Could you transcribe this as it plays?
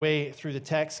Way through the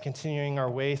text, continuing our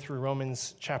way through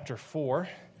Romans chapter 4.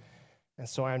 And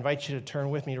so I invite you to turn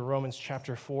with me to Romans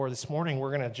chapter 4. This morning, we're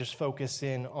going to just focus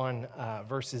in on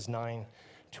verses 9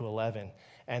 to 11.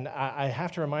 And I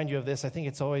have to remind you of this. I think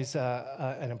it's always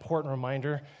an important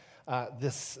reminder.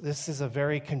 This is a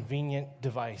very convenient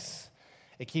device.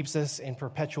 It keeps us in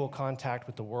perpetual contact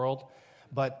with the world.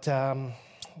 But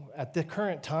at the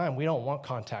current time, we don't want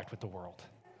contact with the world.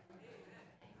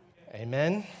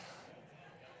 Amen?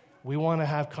 We want to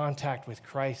have contact with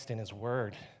Christ and His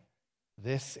Word.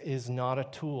 This is not a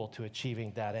tool to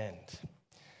achieving that end.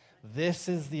 This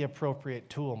is the appropriate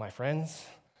tool, my friends.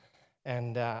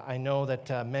 And I know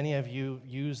that many of you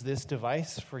use this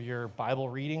device for your Bible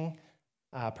reading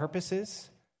purposes.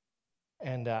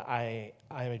 And I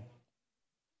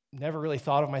never really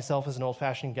thought of myself as an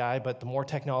old-fashioned guy, but the more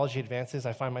technology advances,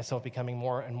 I find myself becoming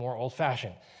more and more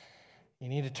old-fashioned. You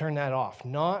need to turn that off,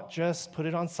 not just put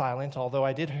it on silent, although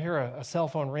I did hear a cell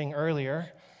phone ring earlier,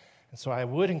 and so I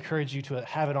would encourage you to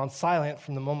have it on silent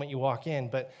from the moment you walk in,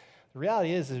 but the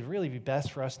reality is it would really be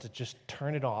best for us to just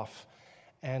turn it off,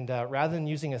 and rather than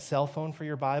using a cell phone for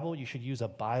your Bible, you should use a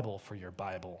Bible for your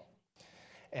Bible.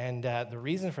 And the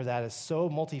reason for that is so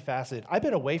multifaceted. I've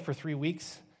been away for 3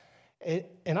 weeks,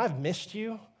 and I've missed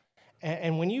you,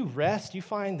 and when you rest, you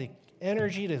find the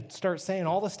energy to start saying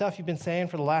all the stuff you've been saying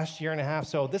for the last year and a half.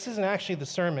 So this isn't actually the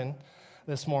sermon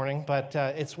this morning, but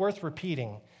it's worth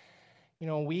repeating. You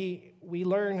know, we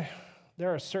learn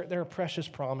there are precious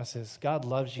promises. God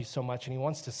loves you so much, and He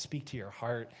wants to speak to your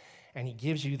heart, and He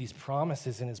gives you these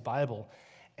promises in His Bible.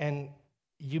 And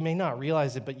you may not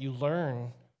realize it, but you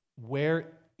learn where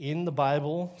in the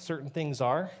Bible certain things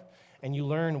are, and you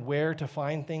learn where to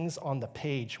find things on the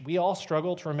page. We all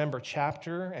struggle to remember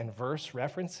chapter and verse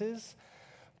references,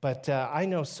 but I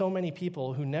know so many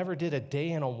people who never did a day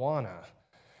in Awana,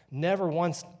 never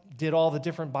once did all the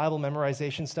different Bible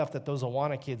memorization stuff that those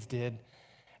Awana kids did,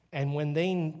 and when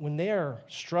they are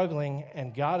struggling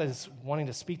and God is wanting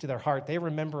to speak to their heart, they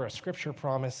remember a scripture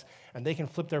promise, and they can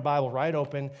flip their Bible right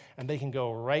open, and they can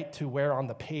go right to where on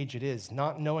the page it is,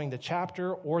 not knowing the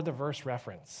chapter or the verse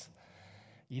reference.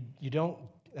 You don't,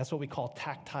 that's what we call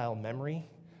tactile memory.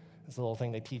 It's a little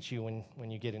thing they teach you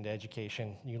when you get into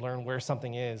education. You learn where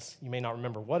something is. You may not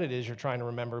remember what it is you're trying to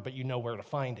remember, but you know where to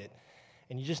find it.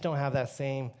 And you just don't have that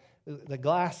same, the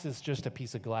glass is just a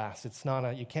piece of glass. It's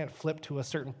not you can't flip to a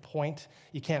certain point.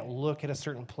 You can't look at a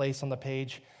certain place on the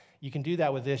page. You can do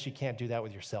that with this. You can't do that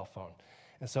with your cell phone.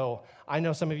 And so I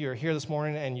know some of you are here this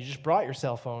morning and you just brought your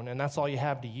cell phone and that's all you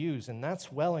have to use. And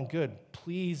that's well and good.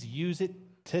 Please use it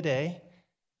today.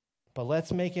 But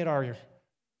let's make it our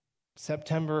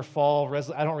September, fall,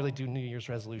 I don't really do New Year's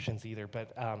resolutions either,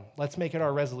 but let's make it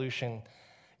our resolution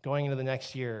going into the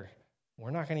next year.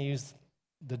 We're not going to use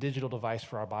the digital device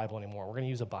for our Bible anymore. We're going to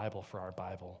use a Bible for our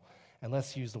Bible, and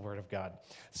let's use the Word of God.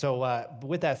 So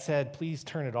with that said, please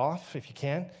turn it off if you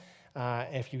can.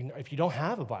 If you don't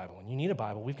have a Bible and you need a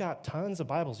Bible, we've got tons of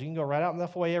Bibles. You can go right out in the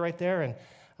foyer right there, and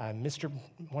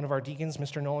one of our deacons,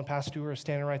 Mr. Nolan Pasteur, is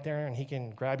standing right there, and he can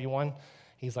grab you one.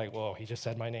 He's like, whoa, he just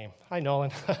said my name. Hi,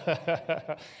 Nolan.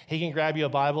 He can grab you a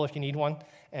Bible if you need one,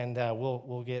 and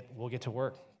we'll get to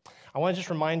work. I want to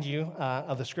just remind you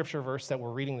of the scripture verse that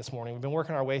we're reading this morning. We've been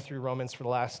working our way through Romans for the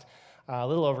last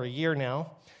little over a year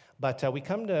now, but we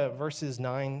come to verses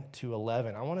 9 to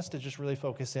 11. I want us to just really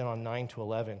focus in on 9 to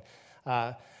 11.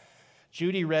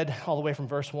 Judy read all the way from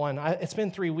verse 1. It's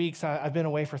been 3 weeks. I've been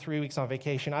away for 3 weeks on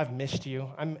vacation. I've missed you.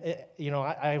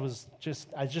 I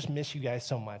just miss you guys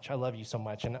so much. I love you so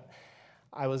much, and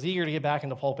I was eager to get back in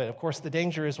the pulpit. Of course, the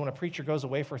danger is when a preacher goes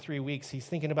away for 3 weeks, he's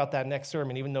thinking about that next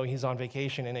sermon, even though he's on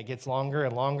vacation, and it gets longer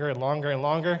and longer and longer and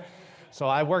longer. So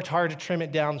I worked hard to trim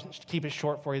it down, to keep it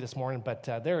short for you this morning, but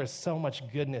there is so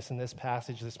much goodness in this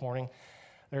passage this morning.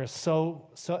 There's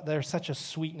such a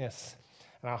sweetness.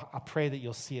 And I pray that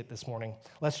you'll see it this morning.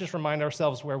 Let's just remind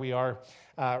ourselves where we are.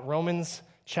 Romans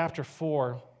chapter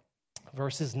 4,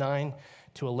 verses 9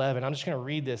 to 11. I'm just going to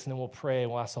read this, and then we'll pray,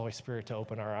 and we'll ask the Holy Spirit to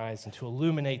open our eyes and to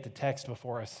illuminate the text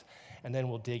before us, and then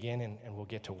we'll dig in and we'll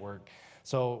get to work.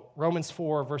 So Romans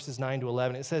 4, verses 9 to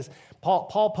 11, it says,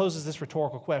 Paul poses this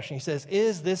rhetorical question. He says,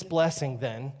 is this blessing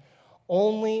then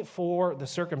only for the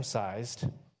circumcised,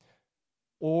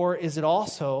 or is it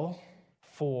also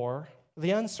for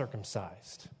the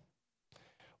uncircumcised?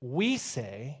 We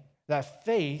say that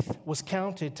faith was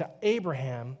counted to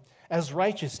Abraham as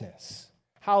righteousness.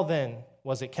 How then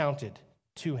was it counted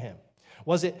to him?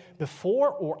 Was it before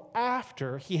or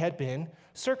after he had been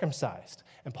circumcised?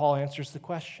 And Paul answers the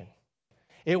question.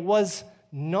 It was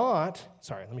not,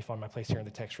 let me find my place here in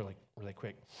the text really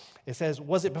quick. It says,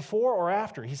 was it before or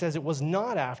after? He says it was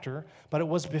not after, but it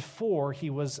was before he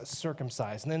was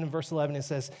circumcised. And then in verse 11 it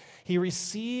says, he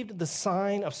received the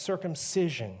sign of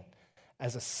circumcision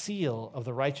as a seal of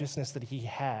the righteousness that he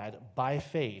had by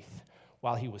faith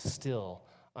while he was still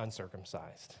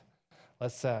uncircumcised.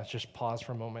 Let's just pause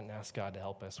for a moment and ask God to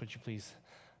help us. Would you please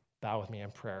bow with me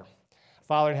in prayer?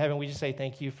 Father in heaven, we just say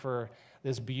thank you for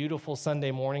this beautiful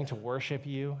Sunday morning to worship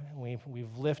you.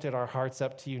 We've lifted our hearts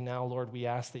up to you now, Lord. We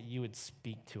ask that you would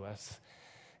speak to us.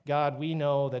 God, we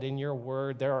know that in your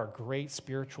word there are great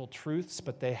spiritual truths,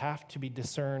 but they have to be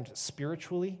discerned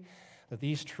spiritually, that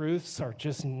these truths are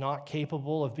just not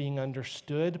capable of being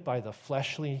understood by the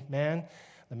fleshly man,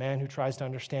 the man who tries to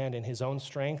understand in his own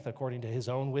strength according to his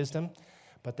own wisdom,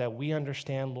 but that we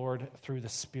understand, Lord, through the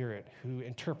Spirit who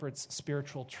interprets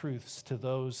spiritual truths to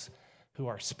those who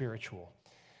are spiritual.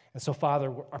 And so,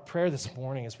 Father, our prayer this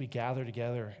morning as we gather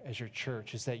together as your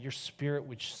church is that your Spirit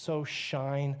would so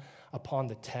shine upon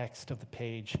the text of the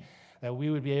page that we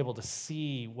would be able to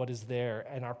see what is there.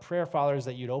 And our prayer, Father, is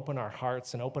that you'd open our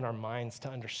hearts and open our minds to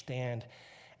understand.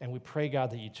 And we pray, God,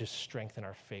 that you just strengthen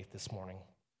our faith this morning.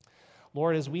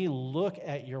 Lord, as we look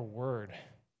at your word,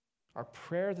 our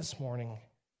prayer this morning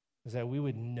is that we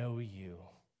would know you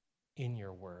in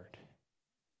your word,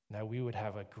 and that we would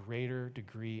have a greater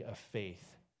degree of faith,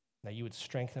 that you would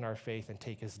strengthen our faith and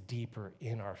take us deeper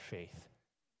in our faith.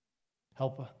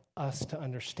 Help us to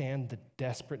understand the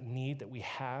desperate need that we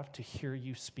have to hear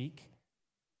you speak,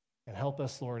 and help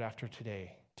us, Lord, after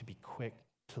today, to be quick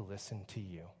to listen to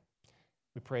you.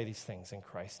 We pray these things in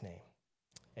Christ's name.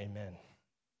 Amen.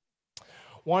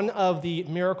 One of the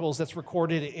miracles that's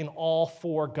recorded in all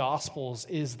four Gospels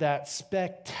is that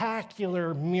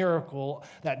spectacular miracle,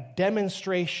 that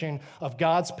demonstration of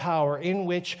God's power in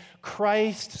which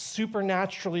Christ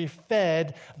supernaturally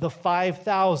fed the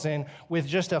 5,000 with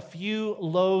just a few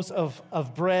loaves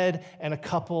of bread and a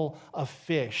couple of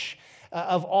fish.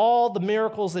 Of all the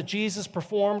miracles that Jesus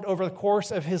performed over the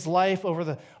course of his life,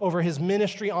 over his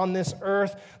ministry on this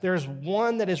earth, there's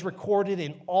one that is recorded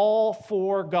in all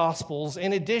four Gospels.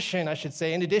 In addition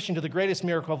to the greatest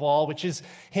miracle of all, which is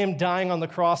him dying on the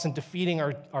cross and defeating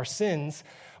our sins.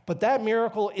 But that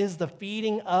miracle is the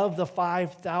feeding of the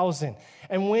 5,000.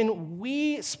 And when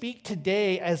we speak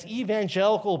today as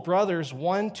evangelical brothers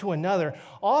one to another,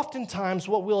 oftentimes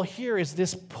what we'll hear is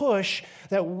this push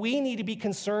that we need to be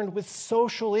concerned with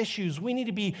social issues. We need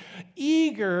to be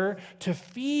eager to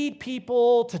feed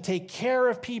people, to take care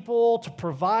of people, to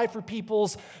provide for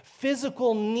people's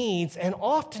physical needs. And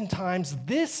oftentimes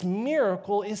this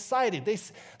miracle is cited.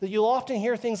 That you'll often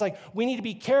hear things like, we need to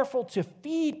be careful to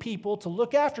feed people, to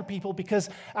look after people, because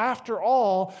after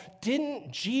all,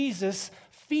 didn't Jesus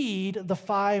feed the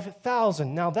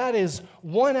 5,000? Now that is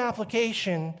one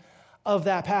application of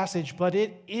that passage, but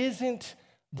it isn't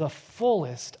the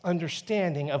fullest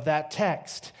understanding of that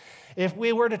text. If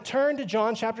we were to turn to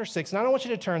John chapter 6, and I don't want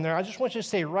you to turn there, I just want you to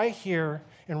stay right here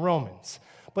in Romans.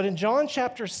 But in John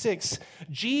chapter 6,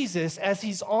 Jesus, as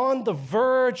he's on the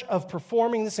verge of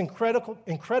performing this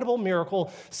incredible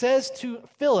miracle, says to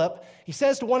Philip, he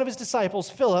says to one of his disciples,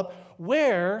 Philip,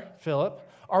 where, Philip,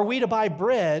 are we to buy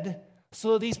bread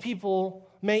so that these people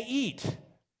may eat?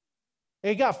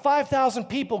 They got 5,000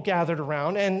 people gathered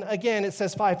around, and again, it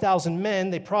says 5,000 men.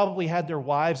 They probably had their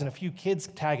wives and a few kids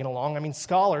tagging along. I mean,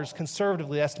 scholars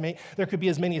conservatively estimate there could be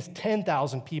as many as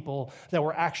 10,000 people that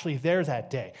were actually there that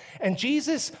day. And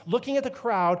Jesus, looking at the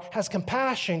crowd, has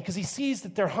compassion because he sees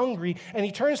that they're hungry, and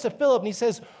he turns to Philip and he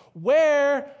says,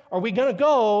 where are we going to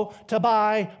go to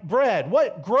buy bread?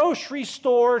 What grocery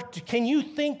store can you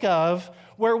think of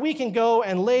where we can go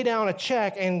and lay down a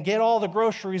check and get all the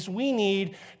groceries we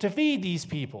need to feed these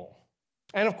people?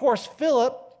 And of course,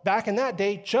 Philip, back in that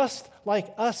day, just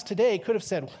like us today, could have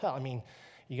said, well, I mean,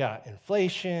 you got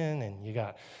inflation,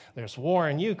 and there's war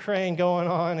in Ukraine going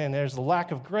on, and there's the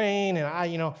lack of grain,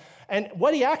 and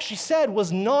what he actually said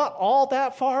was not all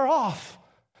that far off.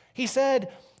 He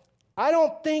said, I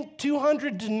don't think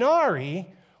 200 denarii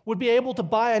would be able to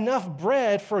buy enough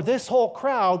bread for this whole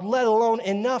crowd, let alone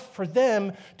enough for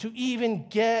them to even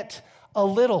get a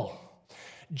little.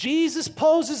 Jesus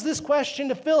poses this question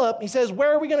to Philip. He says,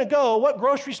 where are we going to go? What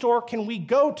grocery store can we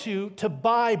go to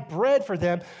buy bread for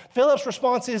them? Philip's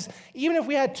response is, even if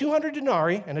we had 200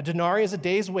 denarii, and a denarii is a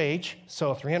day's wage,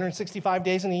 so 365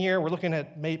 days in a year, we're looking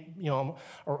at a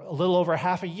little over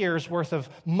half a year's worth of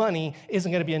money isn't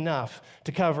going to be enough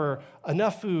to cover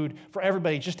enough food for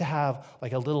everybody just to have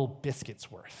like a little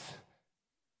biscuit's worth.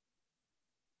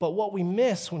 But what we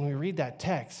miss when we read that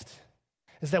text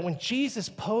is that when Jesus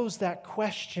posed that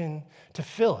question to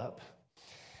Philip,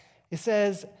 it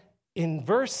says In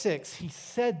verse 6, he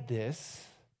said this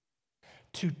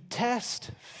to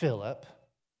test Philip,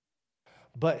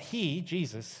 but he,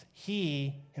 Jesus,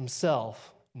 he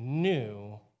himself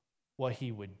knew what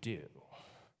he would do.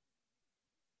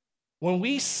 When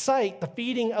we cite the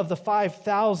feeding of the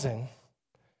 5,000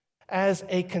 as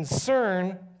a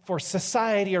concern for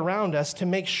society around us to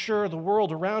make sure the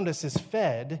world around us is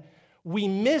fed, we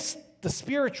miss the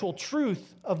spiritual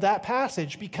truth of that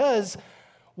passage, because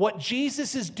what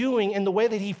Jesus is doing in the way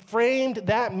that he framed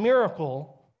that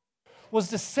miracle was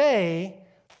to say,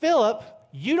 Philip,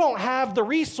 you don't have the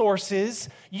resources,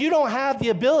 you don't have the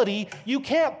ability, you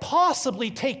can't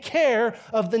possibly take care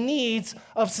of the needs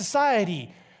of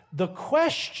society. The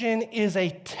question is a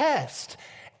test,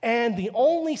 and the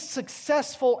only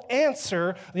successful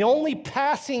answer, the only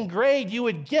passing grade you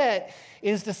would get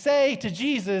is to say to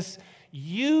Jesus,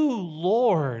 you,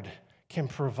 Lord, can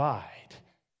provide.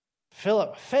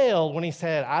 Philip failed when he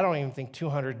said, I don't even think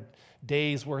 200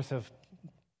 days worth of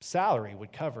salary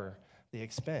would cover the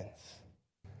expense.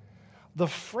 The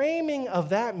framing of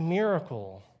that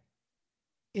miracle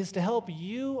is to help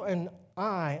you and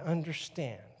I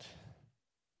understand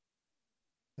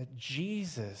that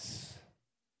Jesus,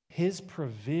 his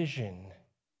provision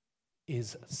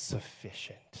is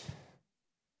sufficient.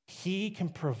 He can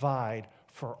provide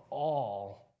for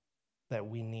all that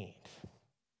we need.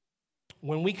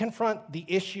 When we confront the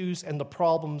issues and the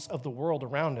problems of the world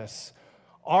around us,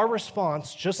 our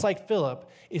response, just like Philip,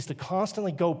 is to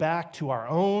constantly go back to our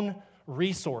own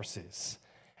resources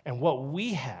and what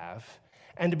we have,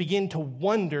 and to begin to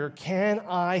wonder, can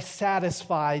I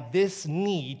satisfy this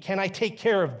need? Can I take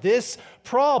care of this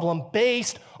problem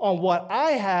based on what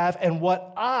I have and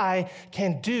what I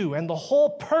can do? And the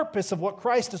whole purpose of what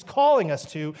Christ is calling us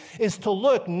to is to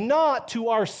look not to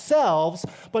ourselves,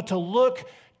 but to look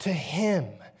to him.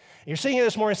 You're sitting here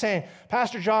this morning saying,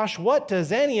 Pastor Josh, what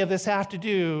does any of this have to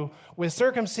do with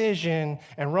circumcision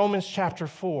and Romans chapter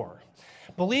 4?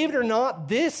 Believe it or not,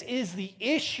 this is the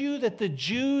issue that the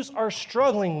Jews are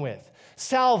struggling with.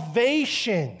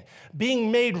 Salvation,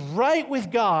 being made right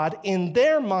with God in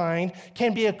their mind,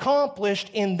 can be accomplished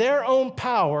in their own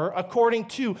power according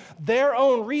to their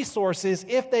own resources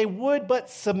if they would but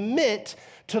submit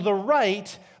to the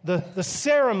rite, the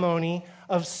ceremony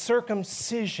of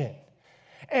circumcision.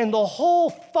 And the whole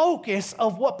focus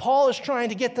of what Paul is trying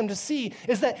to get them to see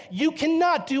is that you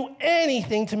cannot do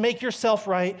anything to make yourself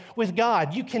right with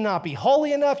God. You cannot be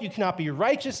holy enough. You cannot be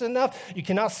righteous enough. You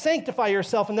cannot sanctify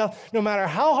yourself enough. No matter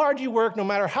how hard you work, no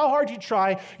matter how hard you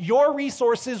try, your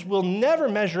resources will never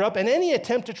measure up, and any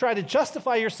attempt to try to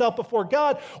justify yourself before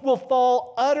God will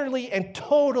fall utterly and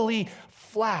totally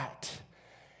flat.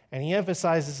 And he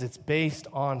emphasizes it's based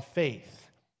on faith.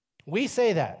 We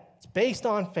say that. It's based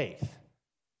on faith.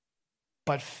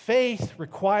 But faith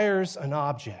requires an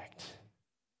object.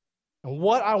 And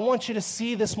what I want you to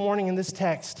see this morning in this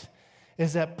text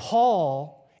is that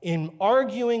Paul, in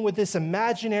arguing with this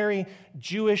imaginary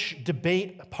Jewish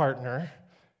debate partner,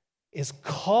 is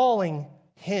calling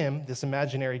him, this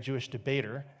imaginary Jewish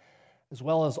debater, as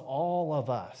well as all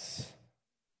of us,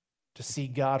 to see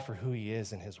God for who he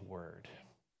is in his word.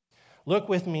 Look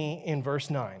with me in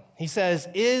verse 9. He says,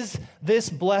 is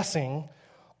this blessing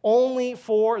only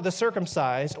for the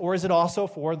circumcised, or is it also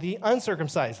for the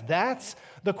uncircumcised? That's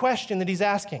the question that he's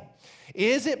asking.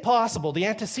 Is it possible? The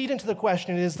antecedent to the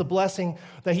question is the blessing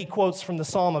that he quotes from the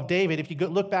Psalm of David. If you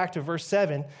look back to verse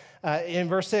 7, in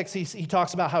verse 6, he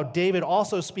talks about how David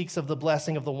also speaks of the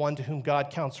blessing of the one to whom God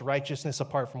counts righteousness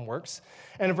apart from works.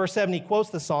 And in verse 7, he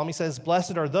quotes the psalm. He says,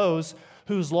 blessed are those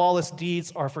whose lawless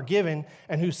deeds are forgiven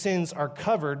and whose sins are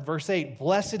covered. Verse 8,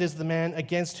 blessed is the man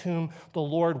against whom the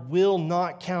Lord will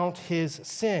not count his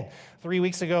sin. 3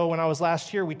 weeks ago when I was last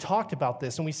here, we talked about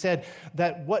this, and we said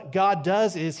that what God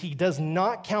does is he does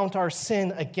not count our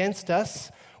sin against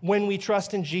us when we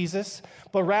trust in Jesus,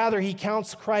 but rather he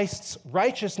counts Christ's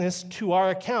righteousness to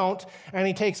our account, and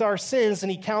he takes our sins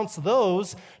and he counts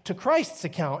those to Christ's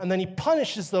account, and then he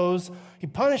punishes those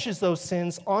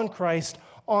sins on Christ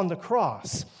on the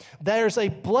cross. There's a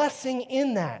blessing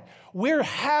in that. We're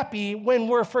happy when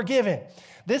we're forgiven.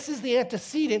 This is the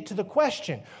antecedent to the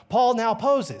question Paul now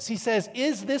poses. He says,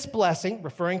 is this blessing,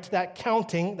 referring to that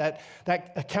counting, that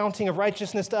accounting of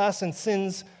righteousness to us and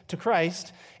sins to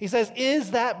Christ, he says,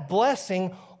 is that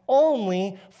blessing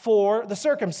only for the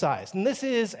circumcised. And this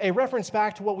is a reference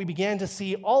back to what we began to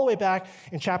see all the way back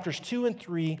in chapters 2 and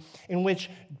 3, in which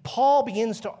Paul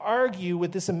begins to argue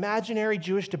with this imaginary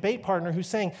Jewish debate partner who's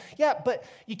saying, yeah, but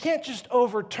you can't just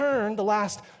overturn the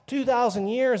last 2,000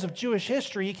 years of Jewish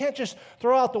history. You can't just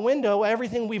throw out the window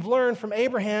everything we've learned from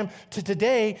Abraham to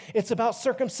today. It's about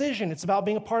circumcision. It's about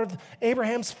being a part of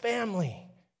Abraham's family.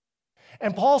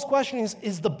 And Paul's question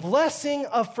is the blessing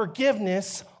of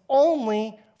forgiveness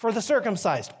only for the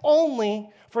circumcised, only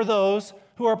for those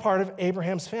who are part of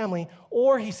Abraham's family?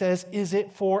 Or, he says, is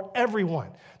it for everyone?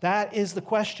 That is the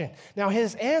question. Now,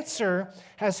 his answer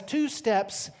has two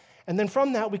steps, and then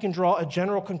from that we can draw a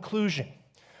general conclusion.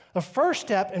 The first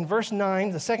step in verse 9,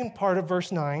 the second part of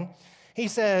verse 9, he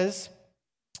says,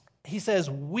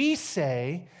 we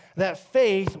say that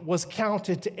faith was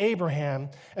counted to Abraham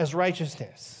as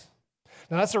righteousness.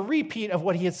 Now, that's a repeat of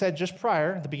what he had said just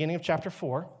prior, at the beginning of chapter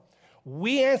 4.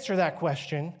 We answer that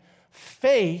question.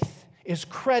 Faith is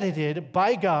credited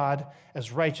by God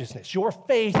as righteousness. Your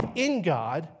faith in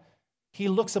God, he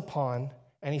looks upon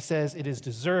and he says it is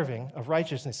deserving of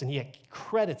righteousness, and he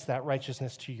credits that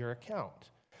righteousness to your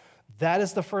account. That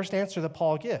is the first answer that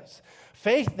Paul gives.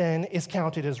 Faith then is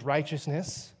counted as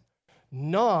righteousness,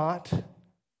 not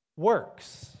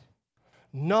works,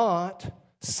 not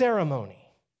ceremony,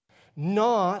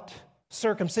 not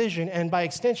circumcision, and by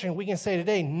extension, we can say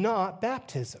today, not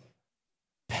baptism.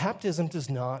 Baptism does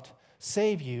not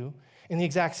save you in the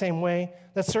exact same way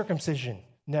that circumcision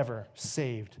never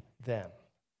saved them.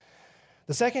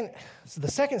 The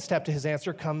second step to his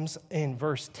answer comes in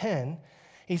verse 10.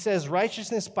 He says,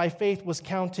 righteousness by faith was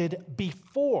counted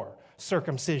before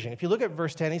circumcision. If you look at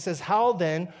verse 10, he says, how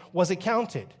then was it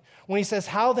counted? When he says,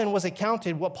 how then was it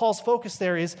counted, what Paul's focus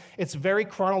there is, it's very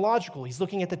chronological. He's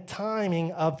looking at the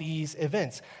timing of these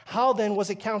events. How then was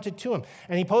it counted to him?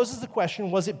 And he poses the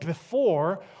question, was it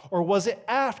before or was it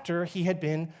after he had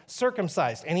been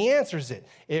circumcised? And he answers it.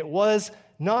 It was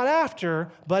not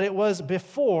after, but it was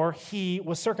before he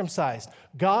was circumcised.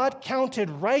 God counted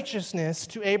righteousness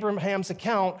to Abraham's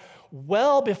account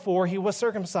well before he was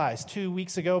circumcised. 2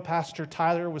 weeks ago, Pastor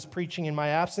Tyler was preaching in my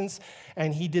absence,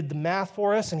 and he did the math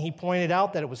for us, and he pointed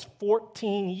out that it was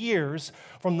 14 years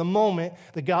from the moment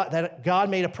that God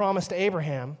made a promise to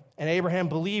Abraham, and Abraham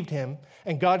believed him,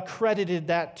 and God credited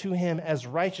that to him as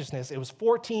righteousness. It was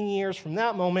 14 years from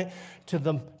that moment to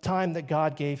the time that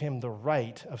God gave him the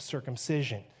rite of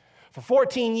circumcision. For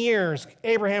 14 years,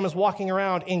 Abraham is walking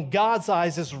around in God's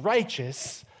eyes as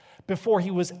righteous before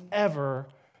he was ever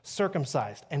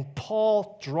circumcised. And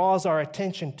Paul draws our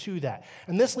attention to that.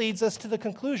 And this leads us to the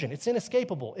conclusion. It's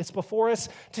inescapable. It's before us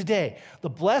today. The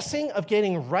blessing of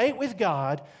getting right with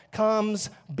God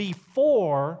comes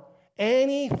before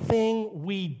anything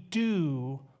we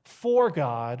do for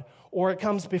God, or it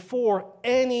comes before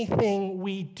anything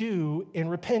we do in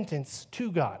repentance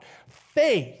to God.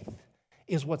 Faith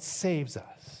is what saves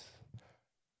us.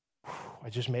 I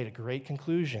just made a great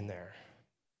conclusion there.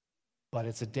 But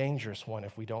it's a dangerous one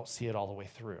if we don't see it all the way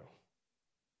through.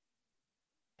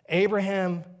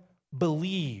 Abraham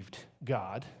believed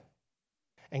God,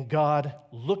 and God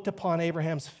looked upon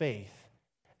Abraham's faith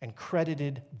and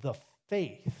credited the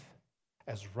faith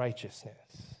as righteousness.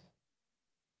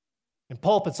 In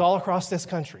pulpits all across this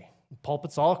country,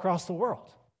 pulpits all across the world,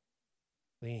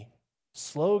 the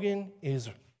slogan is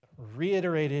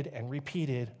reiterated and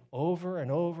repeated over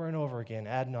and over and over again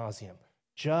ad nauseum.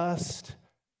 Just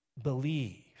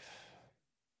believe.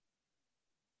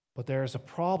 But there is a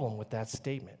problem with that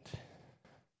statement.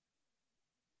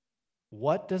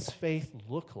 What does faith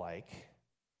look like?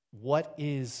 What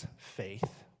is faith?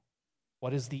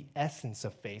 What is the essence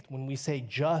of faith? When we say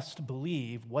just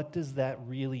believe, what does that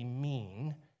really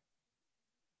mean?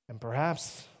 And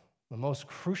perhaps the most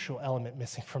crucial element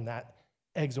missing from that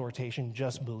exhortation,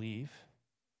 just believe,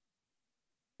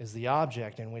 is the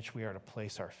object in which we are to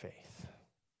place our faith.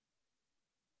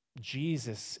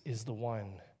 Jesus is the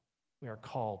one we are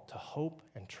called to hope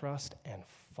and trust and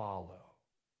follow.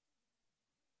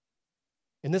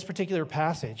 In this particular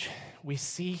passage, we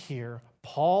see here,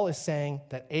 Paul is saying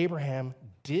that Abraham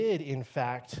did, in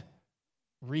fact,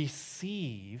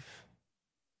 receive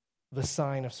the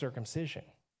sign of circumcision.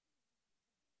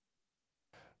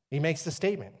 He makes the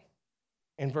statement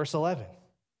in verse 11.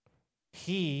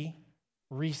 He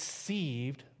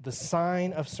received the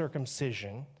sign of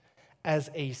circumcision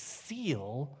as a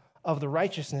seal of the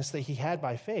righteousness that he had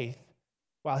by faith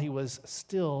while he was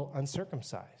still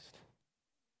uncircumcised.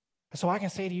 So I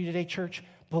can say to you today, church,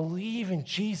 believe in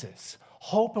Jesus.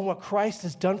 Hope in what Christ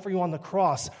has done for you on the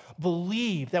cross.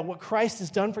 Believe that what Christ has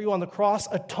done for you on the cross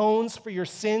atones for your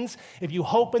sins. If you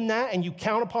hope in that and you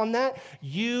count upon that,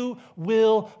 you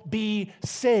will be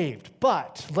saved.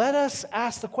 But let us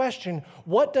ask the question,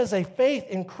 what does a faith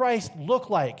in Christ look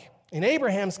like? In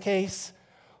Abraham's case,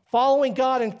 following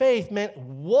God in faith meant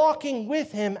walking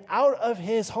with him out of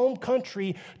his home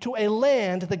country to a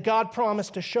land that God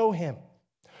promised to show him.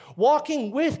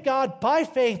 Walking with God by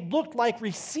faith looked like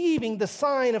receiving the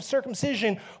sign of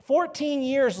circumcision 14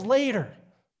 years later.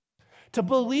 To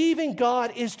believe in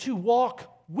God is to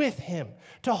walk with him.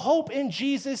 To hope in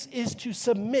Jesus is to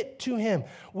submit to him.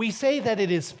 We say that it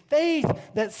is faith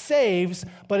that saves,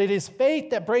 but it is faith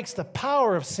that breaks the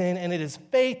power of sin, and it is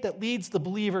faith that leads the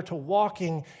believer to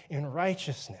walking in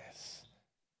righteousness.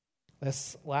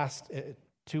 This last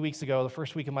 2 weeks ago, the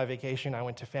first week of my vacation, I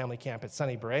went to family camp at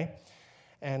Sunny Brae.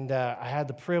 And I had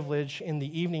the privilege in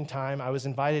the evening time, I was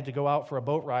invited to go out for a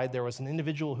boat ride. There was an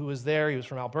individual who was there. He was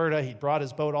from Alberta. He brought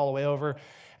his boat all the way over,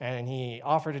 and he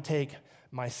offered to take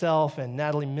myself and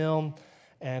Natalie Milne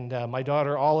and my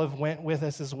daughter Olive went with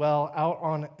us as well out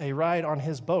on a ride on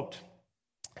his boat.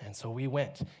 And so we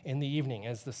went in the evening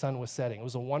as the sun was setting. It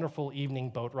was a wonderful evening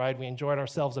boat ride. We enjoyed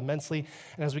ourselves immensely.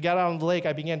 And as we got out on the lake,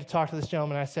 I began to talk to this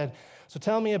gentleman. I said, so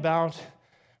tell me about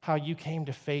how you came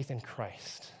to faith in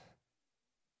Christ.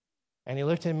 And he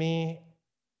looked at me,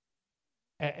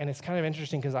 and it's kind of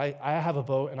interesting because I have a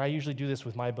boat, and I usually do this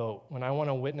with my boat. When I want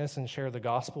to witness and share the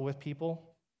gospel with people,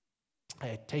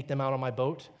 I take them out on my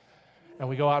boat, and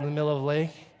we go out in the middle of the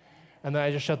lake, and then I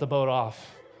just shut the boat off.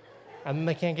 And then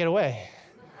they can't get away,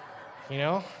 you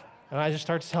know? And I just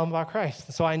start to tell them about Christ.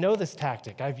 And so I know this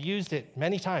tactic. I've used it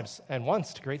many times, and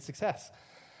once to great success.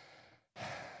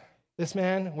 This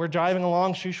man, we're driving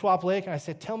along Shuswap Lake, and I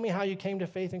said, tell me how you came to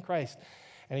faith in Christ.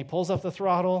 And he pulls up the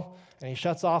throttle, and he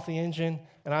shuts off the engine,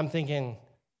 and I'm thinking,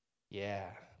 yeah,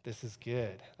 this is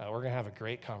good. We're going to have a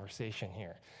great conversation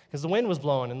here. Because the wind was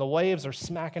blowing, and the waves are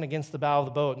smacking against the bow of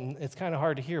the boat, and it's kind of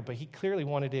hard to hear, but he clearly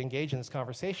wanted to engage in this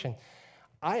conversation.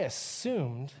 I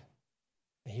assumed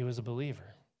that he was a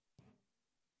believer.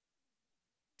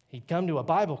 He'd come to a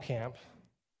Bible camp,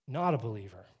 not a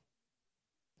believer.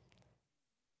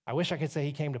 I wish I could say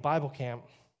he came to Bible camp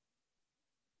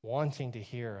wanting to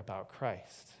hear about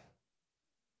Christ.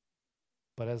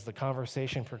 But as the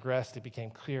conversation progressed, it became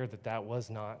clear that that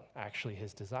was not actually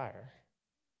his desire.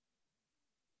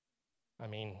 I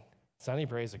mean, Sunny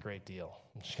Brae is a great deal.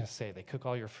 I'm just going to say, they cook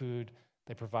all your food.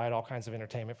 They provide all kinds of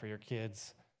entertainment for your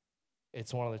kids.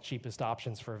 It's one of the cheapest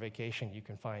options for a vacation you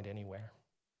can find anywhere.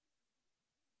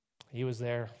 He was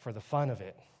there for the fun of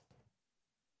it,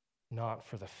 not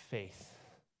for the faith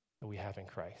that we have in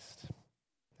Christ,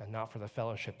 and not for the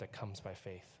fellowship that comes by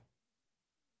faith.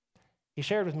 He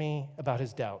shared with me about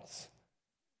his doubts.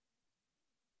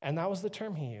 And that was the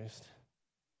term he used.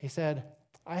 He said,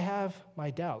 I have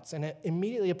my doubts. And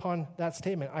immediately upon that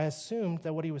statement, I assumed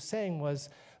that what he was saying was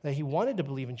that he wanted to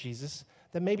believe in Jesus,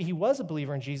 that maybe he was a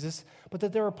believer in Jesus, but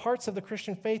that there were parts of the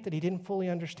Christian faith that he didn't fully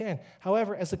understand.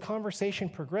 However, as the conversation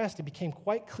progressed, it became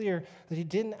quite clear that he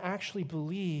didn't actually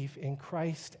believe in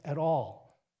Christ at all.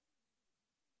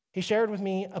 He shared with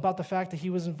me about the fact that he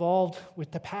was involved with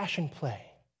the Passion Play.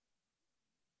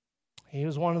 He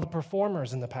was one of the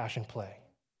performers in the Passion Play.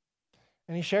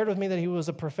 And he shared with me that he was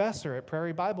a professor at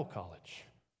Prairie Bible College.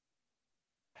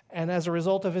 And as a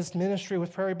result of his ministry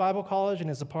with Prairie Bible College and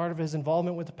as a part of his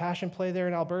involvement with the Passion Play there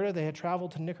in Alberta, they had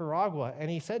traveled to Nicaragua. And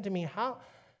he said to me,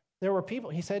 there were people,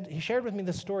 he shared with me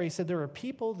this story. He said there were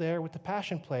people there with the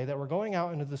Passion Play that were going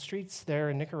out into the streets there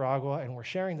in Nicaragua and were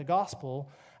sharing the gospel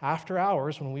after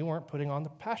hours when we weren't putting on the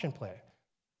Passion Play.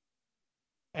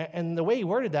 And the way he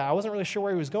worded that, I wasn't really sure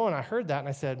where he was going. I heard that and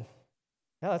I said,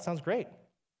 yeah, that sounds great.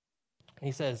 And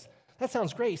he says, that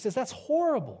sounds great. He says, that's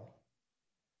horrible.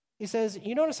 He says,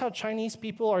 you notice how Chinese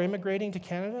people are immigrating to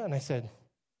Canada? And I said,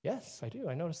 yes, I do.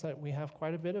 I notice that we have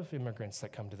quite a bit of immigrants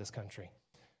that come to this country.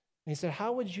 And he said,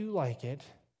 how would you like it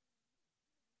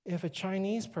if a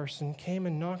Chinese person came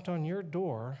and knocked on your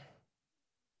door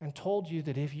and told you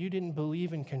that if you didn't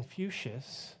believe in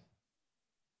Confucius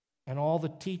and all the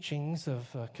teachings of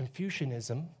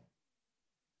Confucianism,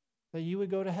 that you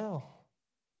would go to hell?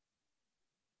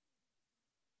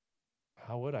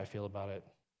 How would I feel about it?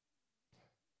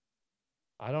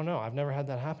 I don't know. I've never had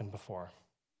that happen before.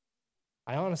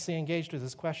 I honestly engaged with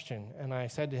this question, and I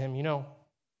said to him,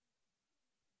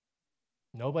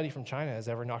 nobody from China has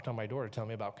ever knocked on my door to tell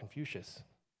me about Confucius.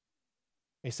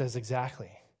 He says, exactly.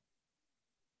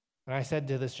 And I said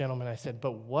to this gentleman, I said,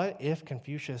 but what if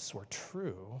Confucius were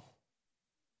true?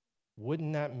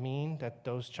 Wouldn't that mean that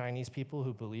those Chinese people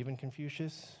who believe in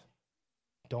Confucius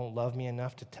don't love me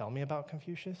enough to tell me about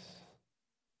Confucius?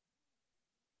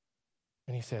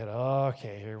 And he said,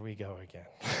 okay, here we go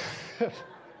again.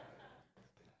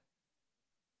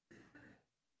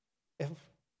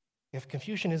 If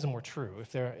Confucianism were true,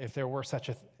 if there were such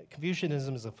a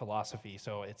Confucianism is a philosophy,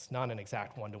 so it's not an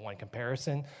exact one-to-one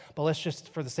comparison, but let's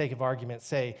just, for the sake of argument,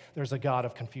 say there's a God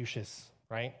of Confucius,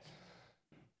 right?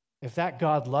 If that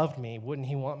God loved me, wouldn't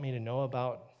he want me to know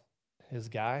about his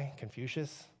guy,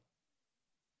 Confucius?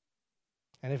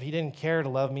 And if he didn't care to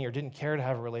love me or didn't care to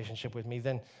have a relationship with me,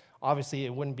 then obviously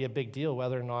it wouldn't be a big deal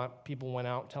whether or not people went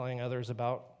out telling others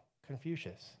about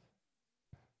Confucius.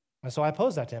 And so I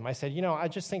posed that to him. I said, I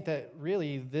just think that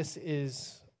really this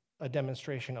is a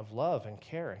demonstration of love and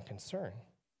care and concern.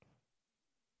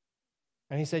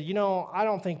 And he said, I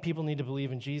don't think people need to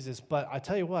believe in Jesus, but I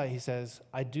tell you what, he says,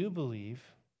 I do believe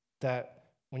that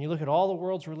when you look at all the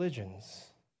world's religions,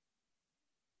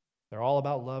 they're all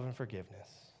about love and forgiveness.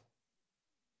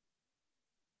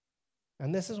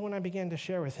 And this is when I began to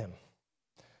share with him.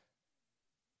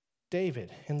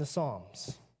 David in the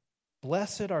Psalms,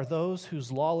 blessed are those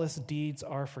whose lawless deeds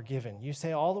are forgiven. You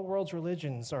say all the world's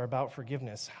religions are about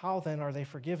forgiveness. How then are they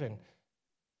forgiven?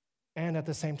 And at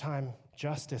the same time,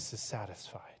 justice is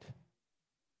satisfied.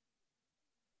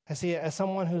 I see, as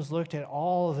someone who's looked at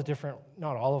all of the different,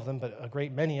 not all of them, but a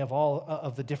great many of all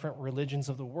of the different religions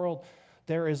of the world,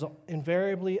 there is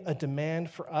invariably a demand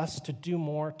for us to do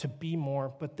more, to be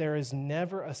more, but there is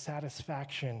never a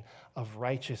satisfaction of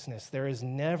righteousness. There is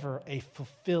never a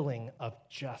fulfilling of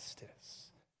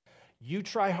justice. You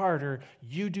try harder,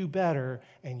 you do better,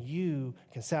 and you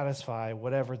can satisfy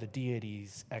whatever the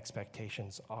deity's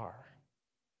expectations are.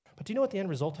 But do you know what the end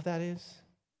result of that is?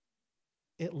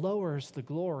 It lowers the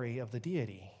glory of the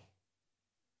deity,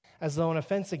 as though an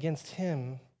offense against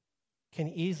him can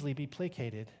easily be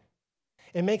placated.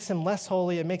 It makes him less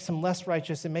holy, it makes him less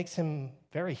righteous, it makes him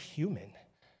very human.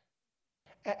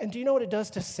 And do you know what it does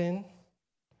to sin?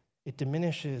 It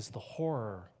diminishes the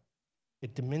horror,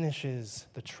 it diminishes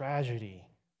the tragedy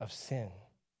of sin.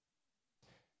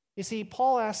 You see,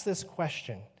 Paul asked this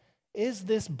question, is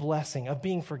this blessing of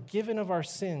being forgiven of our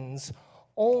sins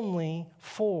only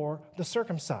for the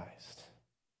circumcised?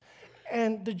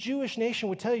 And the Jewish nation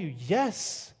would tell you,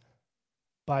 yes,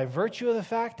 by virtue of the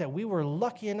fact that we were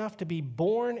lucky enough to be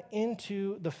born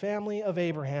into the family of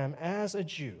Abraham as a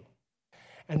Jew,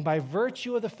 and by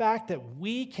virtue of the fact that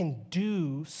we can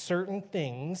do certain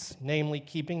things, namely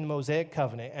keeping the Mosaic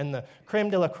covenant and the creme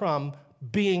de la creme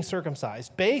being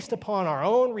circumcised, based upon our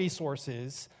own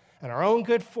resources and our own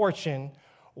good fortune,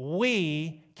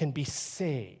 we can be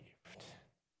saved.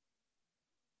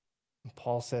 And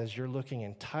Paul says, you're looking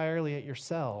entirely at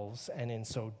yourselves, and in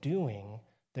so doing,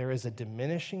 there is a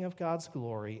diminishing of God's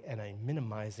glory and a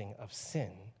minimizing of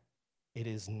sin. It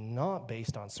is not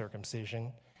based on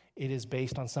circumcision. It is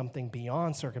based on something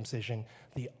beyond circumcision.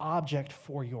 The object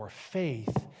for your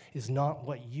faith is not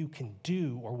what you can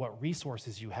do or what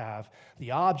resources you have.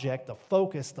 The object, the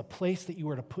focus, the place that you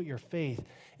are to put your faith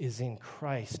is in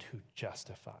Christ who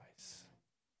justifies.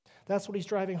 That's what he's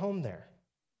driving home there.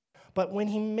 But when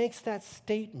he makes that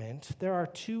statement, there are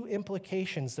two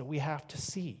implications that we have to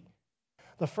see.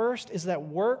 The first is that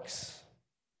works,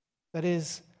 that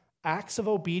is, acts of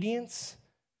obedience,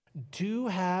 do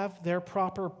have their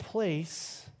proper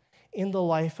place in the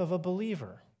life of a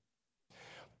believer.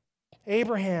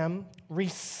 Abraham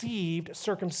received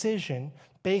circumcision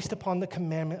based upon the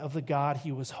commandment of the God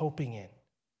he was hoping in.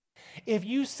 If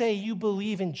you say you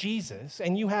believe in Jesus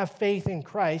and you have faith in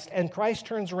Christ, and Christ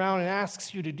turns around and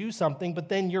asks you to do something, but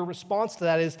then your response to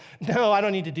that is, no, I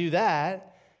don't need to do that,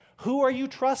 who are you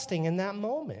trusting in that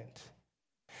moment?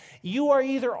 You are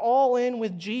either all in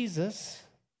with Jesus,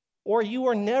 or you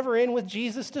are never in with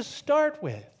Jesus to start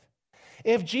with.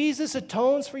 If Jesus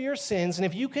atones for your sins, and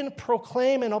if you can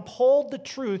proclaim and uphold the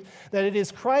truth that it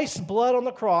is Christ's blood on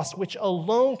the cross which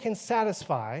alone can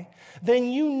satisfy,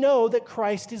 then you know that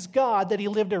Christ is God, that he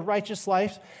lived a righteous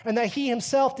life, and that he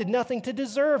himself did nothing to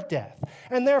deserve death.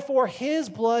 And therefore, his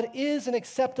blood is an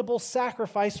acceptable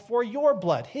sacrifice for your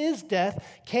blood. His death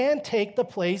can take the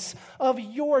place of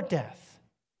your death.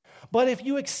 But if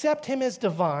you accept him as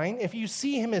divine, if you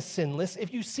see him as sinless,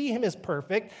 if you see him as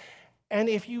perfect, and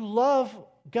if you love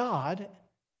God,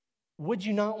 would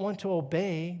you not want to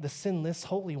obey the sinless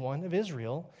Holy One of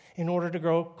Israel in order to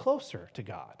grow closer to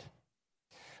God?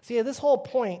 See, at this whole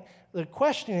point, the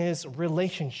question is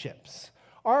relationships.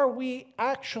 Are we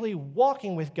actually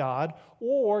walking with God,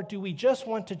 or do we just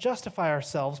want to justify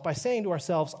ourselves by saying to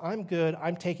ourselves, I'm good,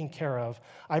 I'm taken care of.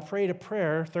 I prayed a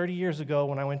prayer 30 years ago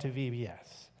when I went to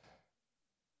VBS.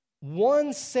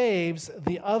 One saves,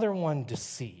 the other one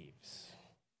deceives.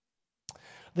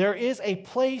 There is a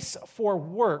place for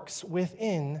works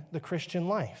within the Christian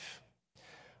life.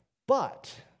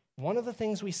 But one of the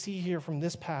things we see here from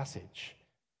this passage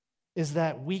is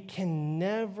that we can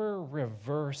never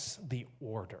reverse the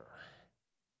order.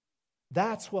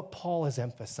 That's what Paul is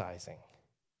emphasizing.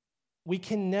 We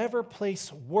can never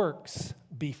place works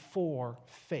before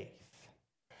faith.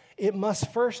 It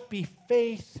must first be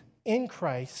faith in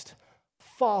Christ,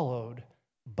 followed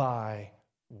by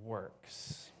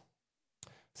works.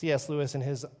 C.S. Lewis, in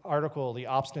his article, The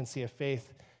Obstinacy of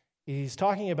Faith, he's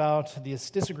talking about this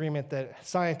disagreement that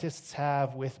scientists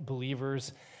have with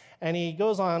believers. And he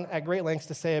goes on at great lengths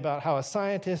to say about how a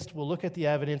scientist will look at the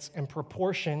evidence and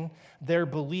proportion their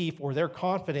belief or their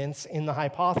confidence in the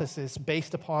hypothesis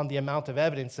based upon the amount of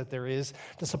evidence that there is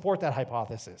to support that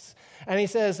hypothesis. And he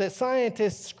says that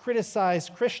scientists criticize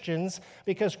Christians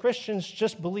because Christians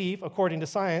just believe, according to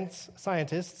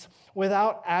scientists,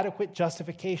 without adequate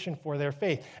justification for their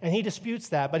faith. And he disputes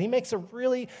that, but he makes a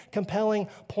really compelling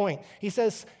point. He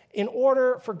says, in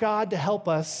order for God to help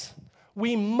us,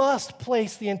 we must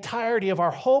place the entirety of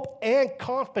our hope and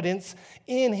confidence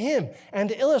in him. And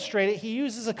to illustrate it, he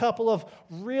uses a couple of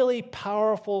really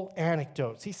powerful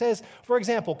anecdotes. He says, for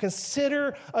example,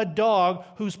 consider a dog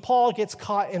whose paw gets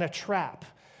caught in a trap.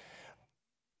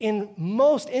 In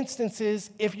most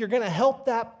instances, if you're going to help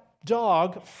that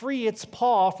dog free its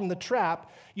paw from the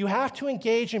trap, you have to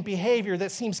engage in behavior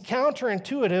that seems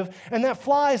counterintuitive and that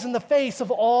flies in the face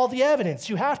of all the evidence.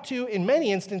 You have to, in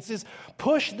many instances,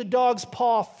 push the dog's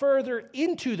paw further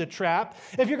into the trap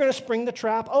if you're going to spring the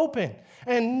trap open.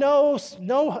 And no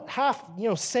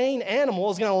sane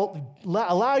animal is going to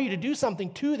allow you to do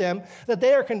something to them that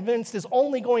they are convinced is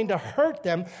only going to hurt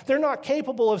them. They're not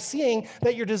capable of seeing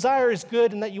that your desire is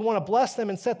good and that you want to bless them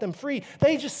and set them free.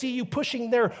 They just see you pushing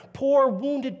their poor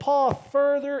wounded paw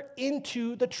further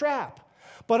into the trap.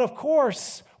 But of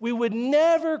course, we would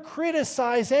never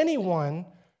criticize anyone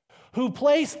who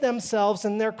placed themselves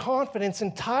and their confidence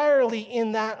entirely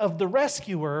in that of the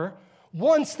rescuer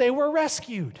once they were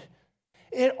rescued.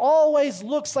 It always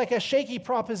looks like a shaky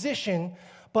proposition,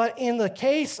 but in the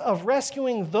case of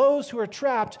rescuing those who are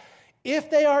trapped, if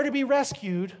they are to be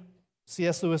rescued,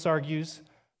 C.S. Lewis argues,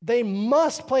 they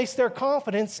must place their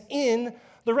confidence in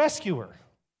the rescuer.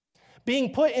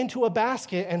 Being put into a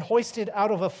basket and hoisted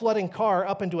out of a flooding car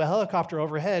up into a helicopter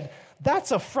overhead,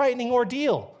 that's a frightening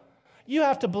ordeal. You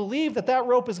have to believe that that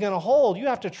rope is going to hold. You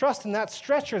have to trust in that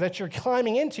stretcher that you're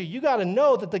climbing into. You got to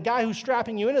know that the guy who's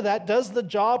strapping you into that does the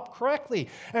job correctly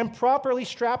and properly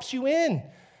straps you in.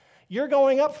 You're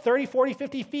going up 30, 40,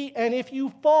 50 feet, and if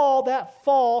you fall, that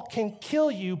fall can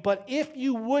kill you. But if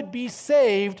you would be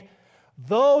saved,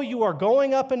 though you are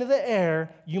going up into the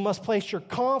air, you must place your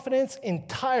confidence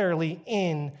entirely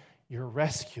in your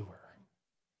rescuer.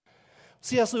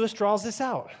 C.S. Lewis draws this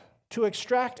out. To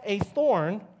extract a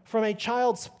thorn from a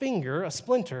child's finger, a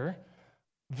splinter,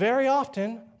 very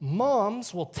often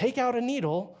moms will take out a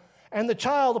needle, and the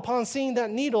child, upon seeing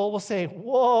that needle, will say,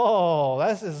 "Whoa,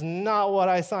 this is not what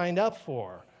I signed up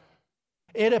for."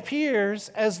 It appears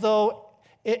as though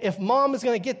if mom is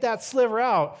going to get that sliver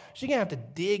out, she's going to have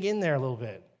to dig in there a little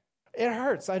bit. It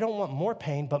hurts. I don't want more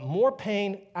pain, but more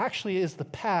pain actually is the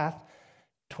path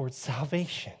towards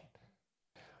salvation.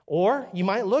 Or you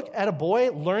might look at a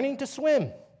boy learning to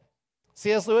swim.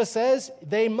 C.S. Lewis says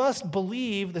they must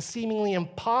believe the seemingly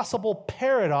impossible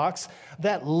paradox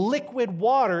that liquid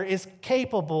water is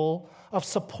capable of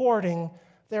supporting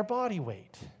their body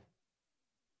weight.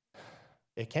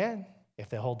 It can. If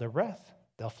they hold their breath,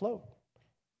 they'll float.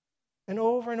 And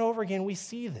over again, we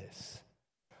see this.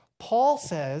 Paul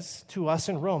says to us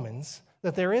in Romans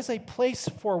that there is a place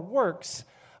for works,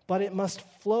 but it must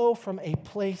flow from a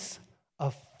place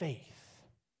of faith.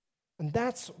 And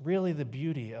that's really the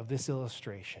beauty of this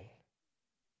illustration.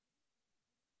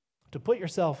 To put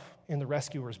yourself in the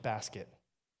rescuer's basket,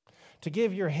 to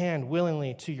give your hand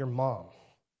willingly to your mom,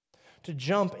 to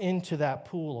jump into that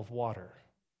pool of water,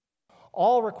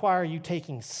 all require you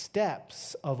taking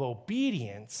steps of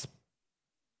obedience,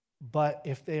 but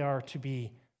if they are to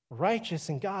be righteous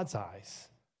in God's eyes,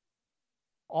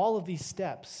 all of these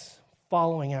steps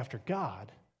following after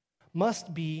God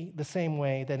must be the same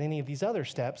way that any of these other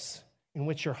steps in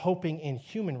which you're hoping in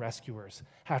human rescuers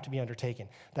have to be undertaken.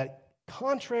 That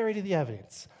contrary to the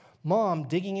evidence, mom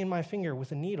digging in my finger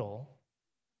with a needle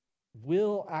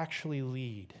will actually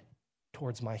lead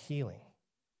towards my healing.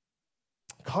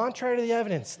 Contrary to the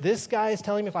evidence, this guy is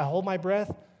telling me if I hold my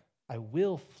breath, I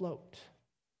will float.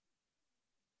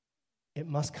 It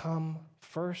must come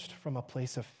first from a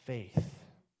place of faith.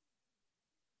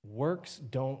 Works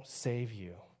don't save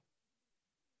you.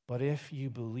 But if you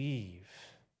believe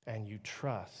and you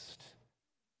trust,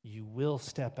 you will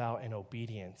step out in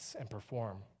obedience and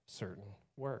perform certain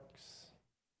works.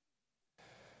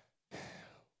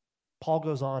 Paul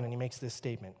goes on and he makes this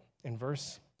statement. In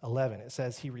verse 11, it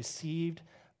says, he received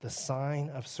the sign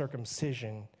of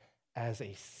circumcision as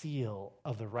a seal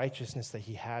of the righteousness that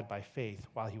he had by faith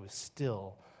while he was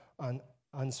still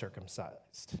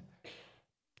uncircumcised.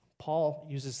 Paul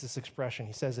uses this expression.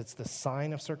 He says it's the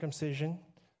sign of circumcision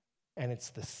and it's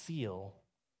the seal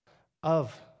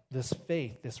of this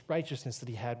faith, this righteousness that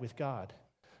he had with God.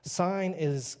 Sign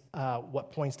is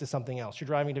what points to something else. You're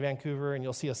driving to Vancouver and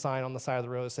you'll see a sign on the side of the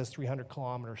road that says 300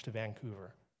 kilometers to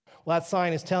Vancouver. Well, that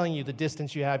sign is telling you the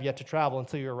distance you have yet to travel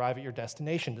until you arrive at your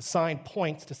destination. The sign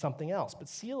points to something else, but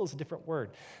seal is a different word.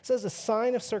 It says a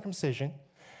sign of circumcision,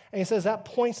 and he says that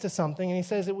points to something, and he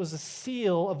says it was a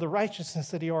seal of the righteousness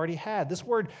that he already had. This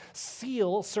word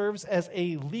seal serves as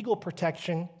a legal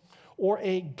protection or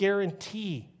a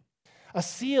guarantee. A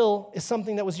seal is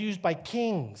something that was used by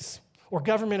kings or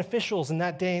government officials in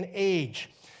that day and age.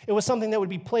 It was something that would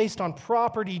be placed on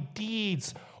property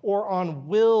deeds or on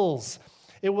wills.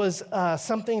 It was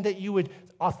something that you would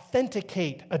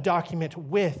authenticate a document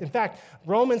with. In fact,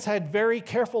 Romans had very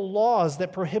careful laws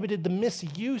that prohibited the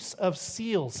misuse of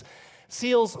seals.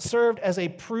 Seals served as a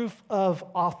proof of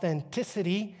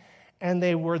authenticity, and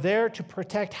they were there to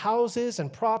protect houses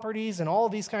and properties and all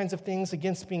these kinds of things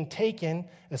against being taken,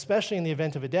 especially in the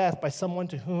event of a death, by someone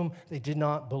to whom they did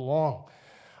not belong.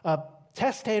 A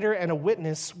testator and a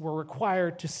witness were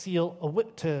required to seal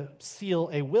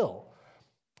a will.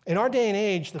 In our day and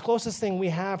age, the closest thing we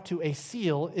have to a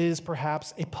seal is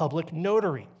perhaps a public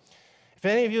notary. If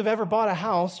any of you have ever bought a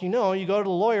house, you know you go to the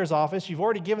lawyer's office, you've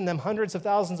already given them hundreds of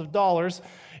thousands of dollars,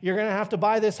 you're going to have to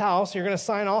buy this house, you're going to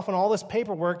sign off on all this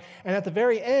paperwork, and at the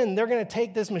very end, they're going to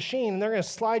take this machine and they're going to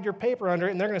slide your paper under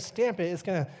it and they're going to stamp it. It's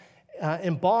going to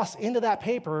emboss into that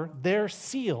paper their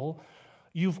seal.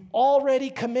 You've already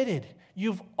committed.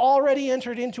 You've already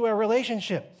entered into a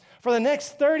relationship. For the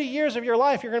next 30 years of your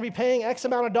life, you're going to be paying X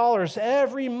amount of dollars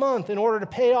every month in order to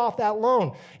pay off that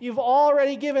loan. You've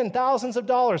already given thousands of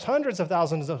dollars, hundreds of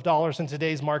thousands of dollars in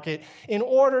today's market in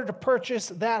order to purchase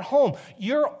that home.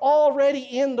 You're already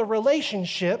in the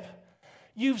relationship.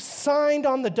 You've signed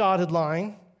on the dotted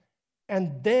line,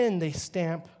 and then they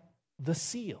stamp the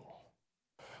seal.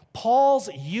 Paul's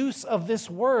use of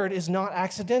this word is not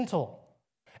accidental.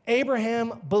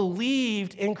 Abraham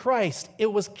believed in Christ.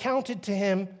 It was counted to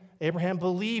him. Abraham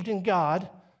believed in God.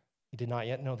 He did not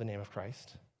yet know the name of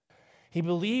Christ. He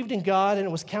believed in God, and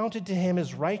it was counted to him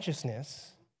as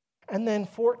righteousness. And then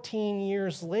 14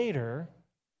 years later,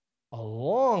 a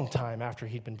long time after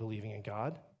he'd been believing in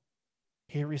God,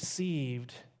 he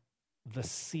received the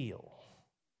seal.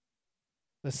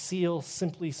 The seal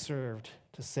simply served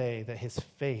to say that his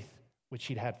faith, which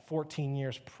he'd had 14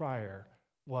 years prior,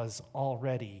 was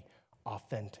already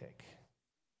authentic.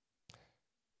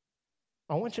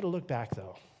 I want you to look back,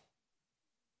 though.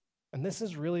 And this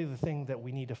is really the thing that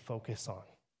we need to focus on.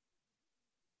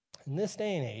 In this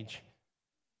day and age,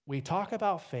 we talk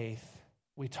about faith,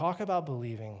 we talk about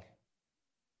believing,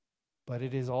 but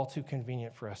it is all too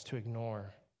convenient for us to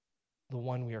ignore the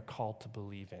one we are called to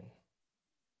believe in.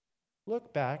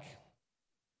 Look back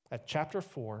at chapter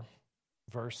 4,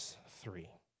 verse 3.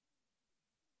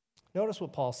 Notice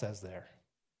what Paul says there.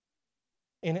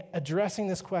 In addressing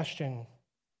this question,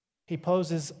 he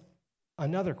poses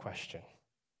another question.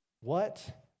 What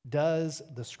does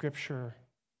the Scripture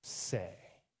say?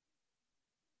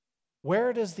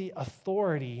 Where does the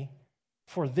authority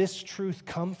for this truth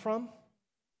come from?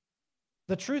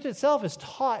 The truth itself is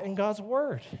taught in God's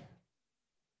Word.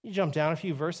 You jump down a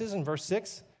few verses in verse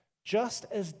 6. Just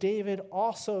as David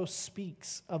also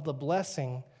speaks of the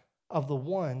blessing of the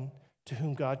one to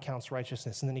whom God counts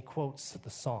righteousness. And then he quotes the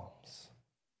Psalms.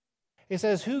 He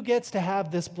says, who gets to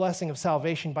have this blessing of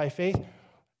salvation by faith?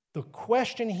 The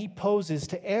question he poses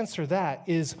to answer that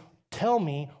is, tell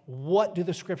me, what do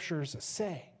the Scriptures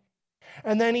say?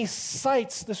 And then he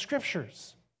cites the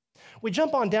Scriptures. We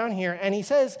jump on down here, and he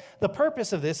says the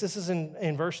purpose of this is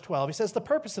in verse 12, he says the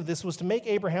purpose of this was to make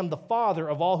Abraham the father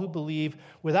of all who believe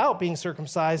without being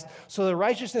circumcised, so that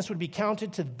righteousness would be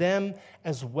counted to them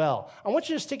as well. I want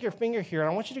you to stick your finger here, and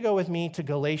I want you to go with me to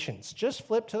Galatians. Just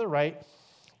flip to the right.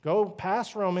 Go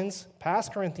past Romans,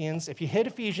 past Corinthians. If you hit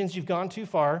Ephesians, you've gone too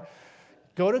far.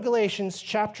 Go to Galatians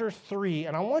chapter 3,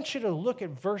 and I want you to look at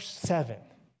verse 7.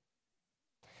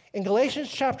 In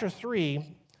Galatians chapter 3,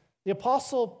 the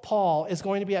Apostle Paul is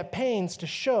going to be at pains to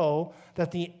show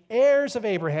that the heirs of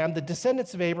Abraham, the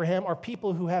descendants of Abraham, are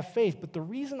people who have faith. But the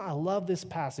reason I love this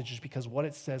passage is because what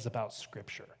it says about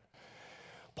Scripture.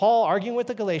 Paul, arguing with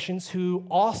the Galatians, who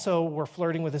also were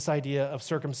flirting with this idea of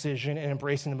circumcision and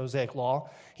embracing the Mosaic law,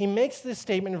 he makes this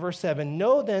statement in verse 7,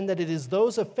 "Know then that it is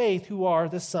those of faith who are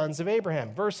the sons of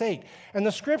Abraham." Verse 8, "And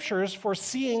the scriptures,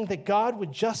 foreseeing that God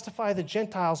would justify the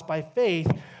Gentiles by faith,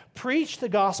 preached the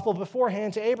gospel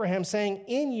beforehand to Abraham, saying,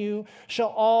 'In you shall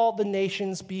all the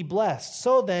nations be blessed.'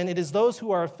 So then it is those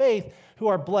who are of faith who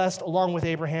are blessed along with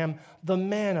Abraham, the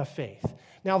man of faith."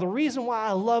 Now, the reason why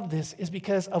I love this is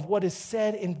because of what is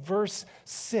said in verse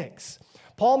 6.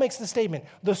 Paul makes the statement,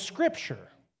 the scripture,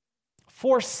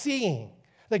 foreseeing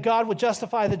that God would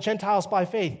justify the Gentiles by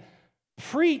faith,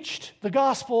 preached the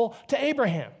gospel to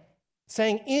Abraham,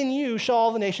 saying, "In you shall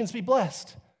all the nations be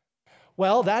blessed."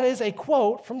 Well, that is a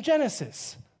quote from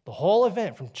Genesis, the whole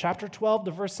event from chapter 12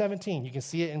 to verse 17. You can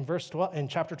see it in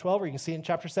chapter 12, or you can see it in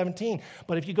chapter 17.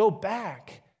 But if you go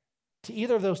back to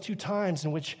either of those two times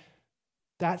in which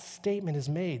that statement is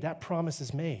made, that promise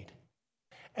is made,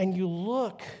 and you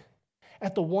look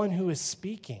at the one who is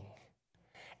speaking,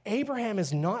 Abraham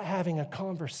is not having a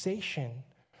conversation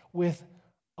with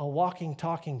a walking,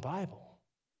 talking Bible.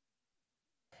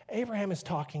 Abraham is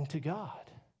talking to God.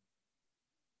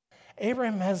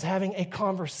 Abraham is having a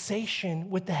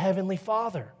conversation with the Heavenly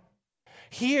Father.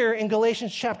 Here in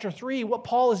Galatians chapter 3, what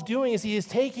Paul is doing is he is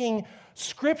taking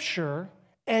Scripture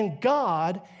and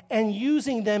God and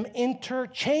using them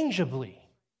interchangeably,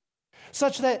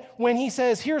 such that when he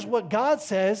says, here's what God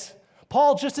says,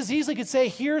 Paul just as easily could say,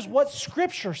 here's what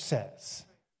Scripture says.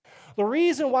 The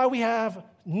reason why we have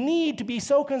need to be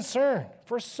so concerned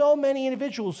for so many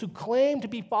individuals who claim to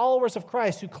be followers of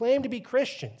Christ, who claim to be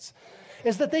Christians,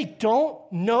 is that they don't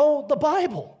know the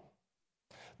Bible.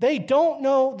 They don't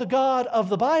know the God of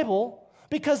the Bible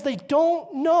because they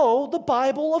don't know the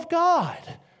Bible of God.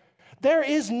 There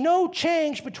is no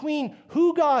change between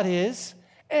who God is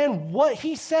and what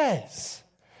he says.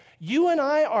 You and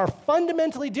I are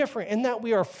fundamentally different in that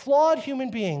we are flawed human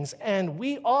beings, and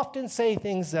we often say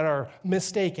things that are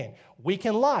mistaken. We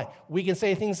can lie. We can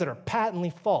say things that are patently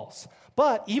false.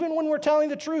 But even when we're telling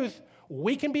the truth,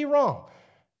 we can be wrong.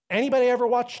 Anybody ever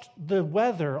watched the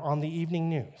weather on the evening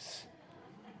news?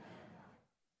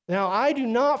 Now, I do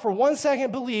not for one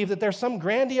second believe that there's some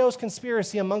grandiose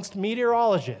conspiracy amongst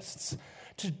meteorologists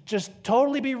to just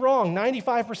totally be wrong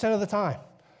 95% of the time.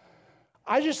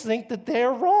 I just think that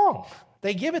they're wrong.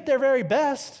 They give it their very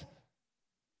best.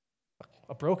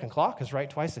 A broken clock is right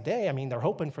twice a day. I mean, they're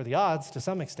hoping for the odds to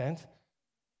some extent.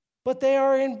 But they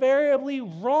are invariably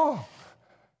wrong.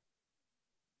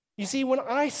 You see, when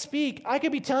I speak, I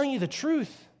could be telling you the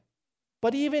truth.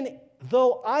 But even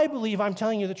though I believe I'm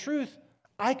telling you the truth,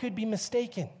 I could be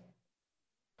mistaken.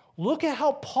 Look at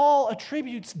how Paul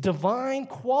attributes divine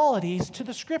qualities to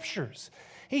the Scriptures.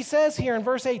 He says here in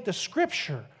verse 8, the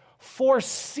Scripture,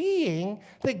 foreseeing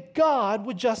that God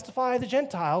would justify the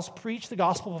Gentiles, preached the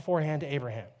gospel beforehand to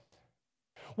Abraham.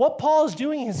 What Paul is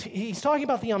doing is he's talking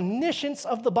about the omniscience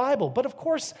of the Bible. But of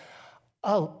course,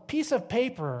 a piece of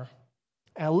paper,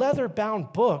 a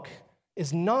leather-bound book,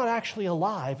 is not actually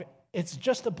alive. It's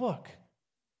just a book.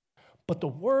 But the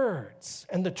words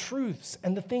and the truths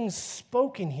and the things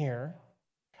spoken here,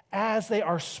 as they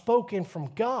are spoken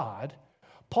from God,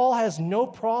 Paul has no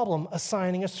problem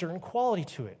assigning a certain quality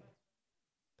to it.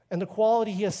 And the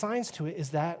quality he assigns to it is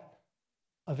that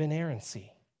of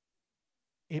inerrancy.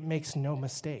 It makes no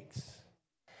mistakes.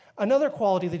 Another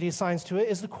quality that he assigns to it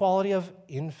is the quality of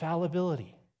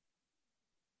infallibility.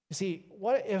 You see,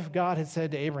 what if God had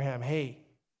said to Abraham, hey,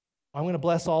 I'm going to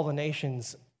bless all the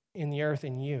nations in the earth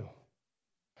in you.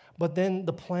 But then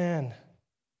the plan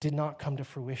did not come to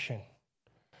fruition.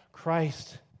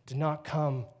 Christ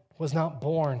was not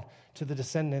born to the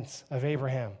descendants of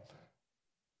Abraham.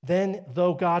 Then,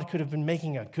 though God could have been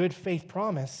making a good faith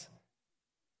promise,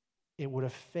 it would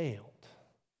have failed.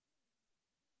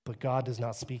 But God does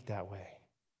not speak that way.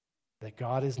 That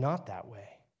God is not that way.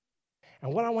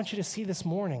 And what I want you to see this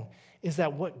morning is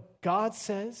that what God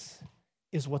says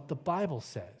is what the Bible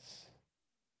says.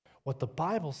 What the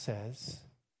Bible says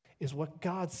is what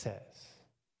God says.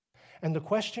 And the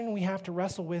question we have to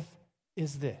wrestle with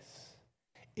is this.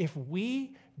 If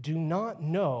we do not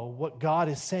know what God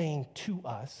is saying to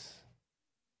us,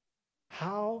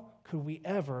 how could we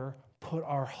ever put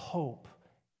our hope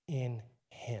in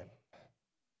Him?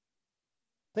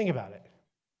 Think about it.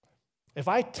 If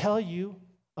I tell you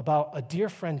about a dear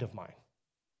friend of mine,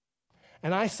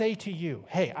 and I say to you,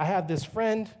 hey, I have this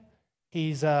friend,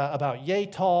 he's about yay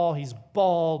tall, he's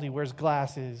bald, he wears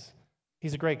glasses,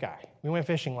 he's a great guy. We went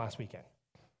fishing last weekend.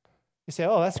 You say,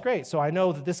 oh, that's great. So I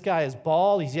know that this guy is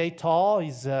bald, he's yay tall,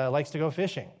 he's likes to go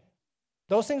fishing.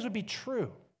 Those things would be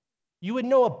true. You would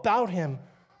know about him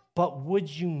but would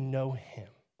you know him?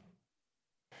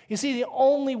 You see, the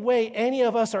only way any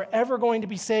of us are ever going to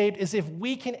be saved is if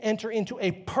we can enter into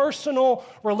a personal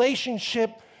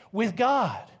relationship with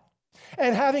God.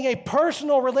 And having a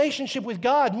personal relationship with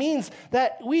God means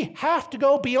that we have to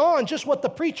go beyond just what the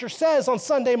preacher says on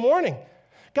Sunday morning.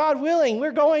 God willing,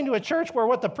 we're going to a church where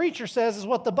what the preacher says is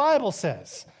what the Bible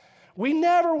says. We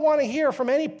never want to hear from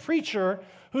any preacher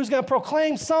who's going to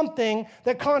proclaim something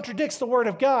that contradicts the Word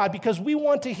of God, because we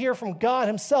want to hear from God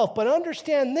himself. But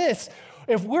understand this,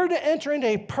 if we're to enter into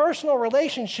a personal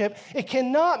relationship, it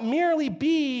cannot merely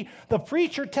be the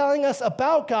preacher telling us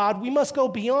about God. We must go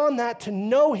beyond that to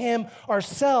know him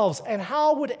ourselves. And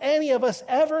how would any of us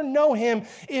ever know him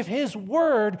if his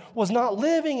word was not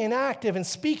living and active and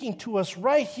speaking to us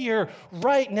right here,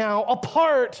 right now,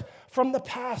 apart from the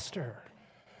pastor?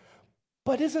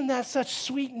 But isn't that such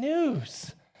sweet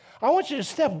news? I want you to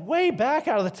step way back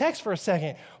out of the text for a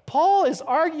second. Paul is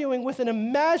arguing with an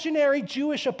imaginary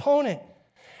Jewish opponent.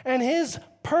 And his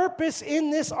purpose in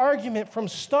this argument from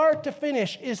start to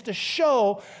finish is to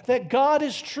show that God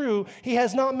is true. He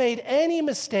has not made any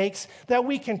mistakes, that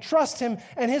we can trust him.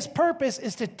 And his purpose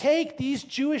is to take these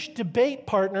Jewish debate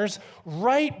partners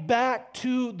right back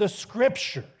to the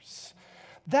scriptures.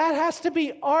 That has to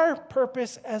be our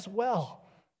purpose as well.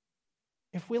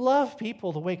 If we love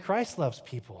people the way Christ loves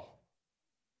people,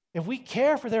 if we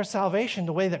care for their salvation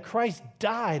the way that Christ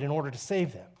died in order to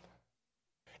save them,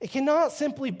 it cannot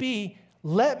simply be,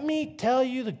 let me tell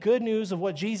you the good news of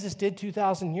what Jesus did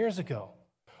 2,000 years ago.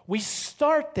 We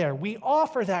start there. We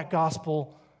offer that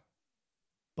gospel,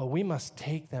 but we must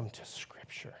take them to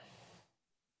Scripture.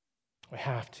 We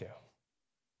have to.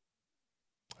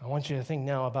 I want you to think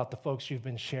now about the folks you've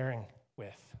been sharing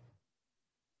with.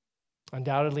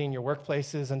 Undoubtedly in your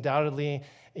workplaces, undoubtedly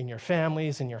in your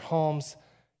families, in your homes,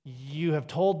 you have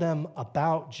told them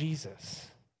about Jesus.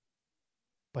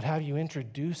 But have you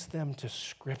introduced them to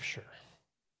Scripture?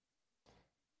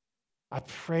 I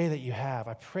pray that you have.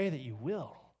 I pray that you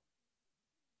will.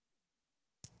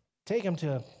 Take them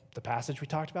to the passage we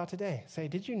talked about today. Say,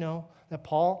 did you know that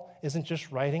Paul isn't just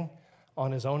writing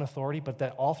on his own authority, but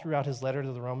that all throughout his letter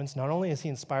to the Romans, not only is he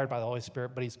inspired by the Holy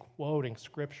Spirit, but he's quoting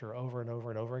Scripture over and over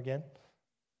and over again?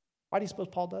 Why do you suppose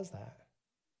Paul does that?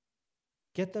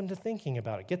 Get them to thinking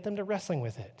about it. Get them to wrestling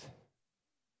with it.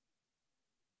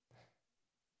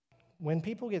 When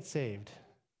people get saved,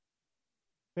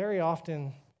 very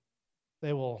often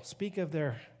they will speak of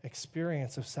their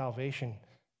experience of salvation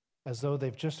as though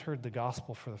they've just heard the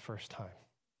gospel for the first time.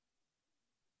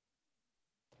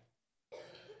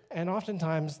 And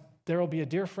oftentimes, there will be a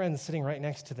dear friend sitting right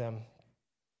next to them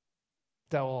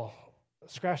that will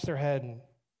scratch their head and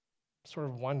sort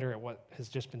of wonder at what has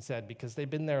just been said, because they've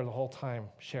been there the whole time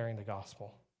sharing the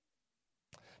gospel.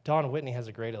 Don Whitney has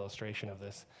a great illustration of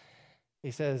this.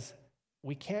 He says,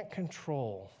 we can't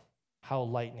control how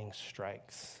lightning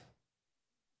strikes.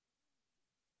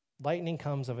 Lightning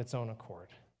comes of its own accord.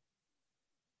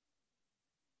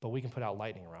 But we can put out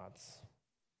lightning rods.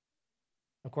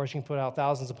 Of course, you can put out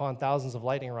thousands upon thousands of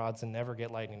lightning rods and never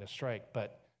get lightning to strike,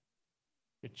 but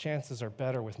your chances are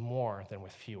better with more than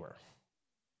with fewer.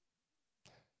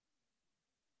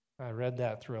 I read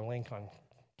that through a link on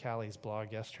Callie's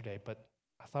blog yesterday, but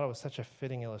I thought it was such a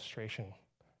fitting illustration.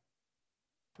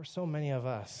 For so many of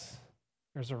us,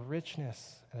 there's a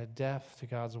richness and a depth to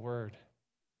God's word.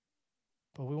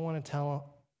 But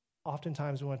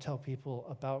oftentimes we want to tell people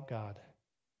about God,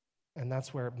 and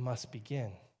that's where it must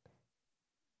begin.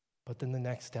 But then the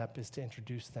next step is to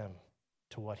introduce them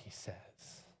to what he says.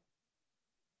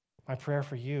 My prayer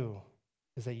for you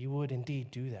is that you would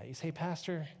indeed do that. You say,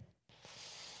 Pastor,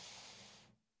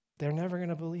 they're never going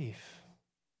to believe.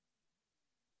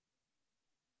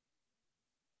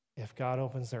 If God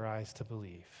opens their eyes to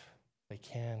believe, they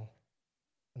can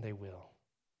and they will.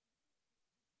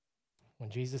 When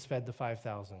Jesus fed the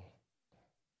 5,000,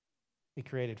 he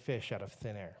created fish out of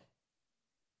thin air.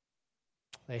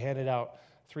 They handed out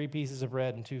 3 pieces of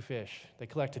bread and 2 fish. They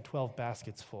collected 12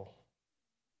 baskets full.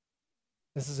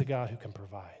 This is a God who can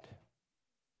provide.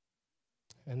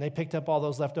 And they picked up all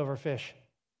those leftover fish,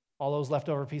 all those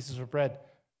leftover pieces of bread.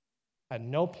 At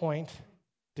no point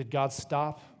did God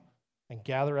stop and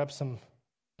gather up some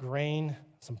grain,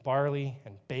 some barley,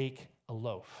 and bake a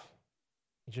loaf.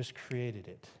 He just created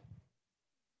it.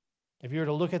 If you were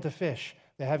to look at the fish,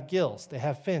 they have gills, they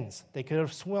have fins, they could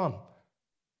have swum.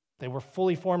 They were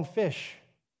fully formed fish,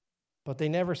 but they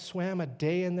never swam a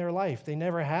day in their life. They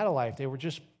never had a life. They were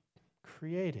just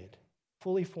created,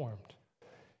 fully formed,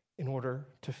 in order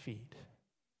to feed.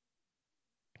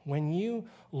 When you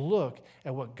look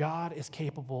at what God is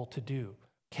capable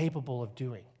of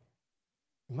doing,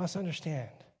 You must understand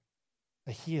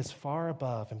that he is far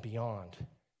above and beyond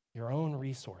your own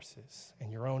resources and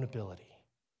your own ability.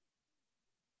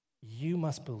 You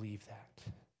must believe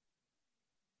that.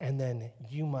 And then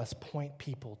you must point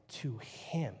people to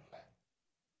him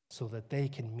so that they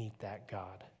can meet that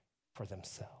God for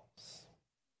themselves.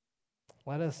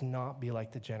 Let us not be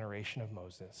like the generation of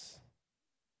Moses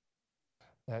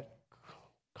that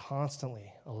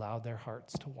constantly allowed their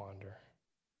hearts to wander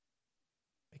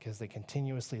because they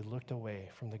continuously looked away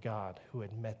from the God who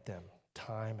had met them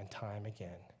time and time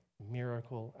again,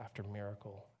 miracle after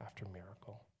miracle after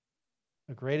miracle.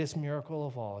 The greatest miracle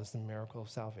of all is the miracle of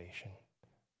salvation.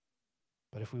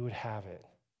 But if we would have it,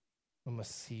 we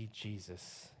must see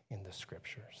Jesus in the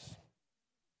scriptures.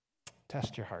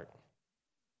 Test your heart.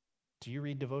 Do you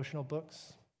read devotional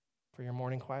books for your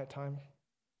morning quiet time?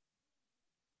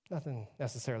 Nothing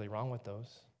necessarily wrong with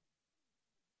those,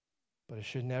 but it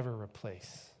should never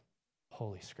replace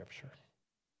Holy Scripture.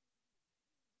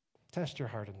 Test your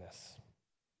heart in this.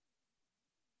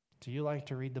 Do you like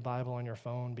to read the Bible on your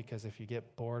phone because if you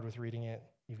get bored with reading it,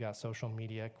 you've got social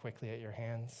media quickly at your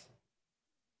hands?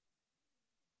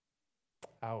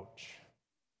 Ouch.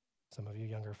 Some of you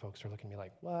younger folks are looking at me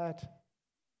like, what?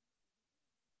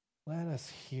 Let us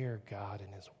hear God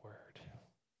in his word.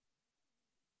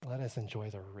 Let us enjoy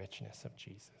the richness of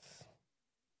Jesus.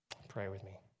 Pray with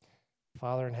me.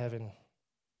 Father in heaven,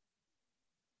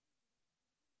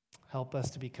 help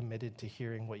us to be committed to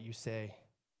hearing what you say.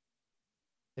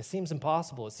 It seems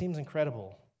impossible. It seems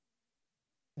incredible.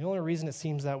 The only reason it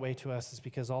seems that way to us is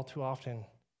because all too often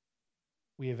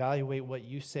we evaluate what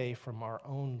you say from our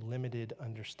own limited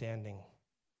understanding,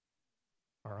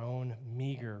 our own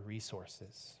meager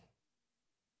resources.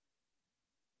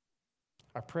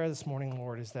 Our prayer this morning,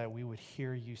 Lord, is that we would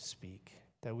hear you speak,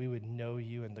 that we would know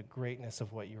you and the greatness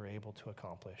of what you're able to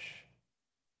accomplish.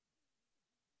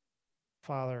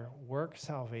 Father, work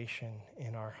salvation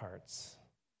in our hearts.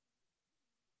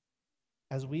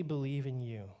 As we believe in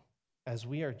you, as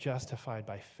we are justified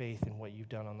by faith in what you've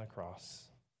done on the cross,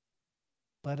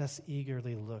 let us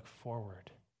eagerly look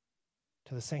forward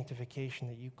to the sanctification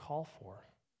that you call for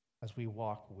as we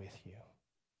walk with you.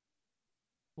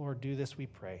 Lord, do this, we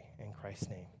pray. In Christ's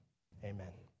name,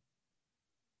 amen.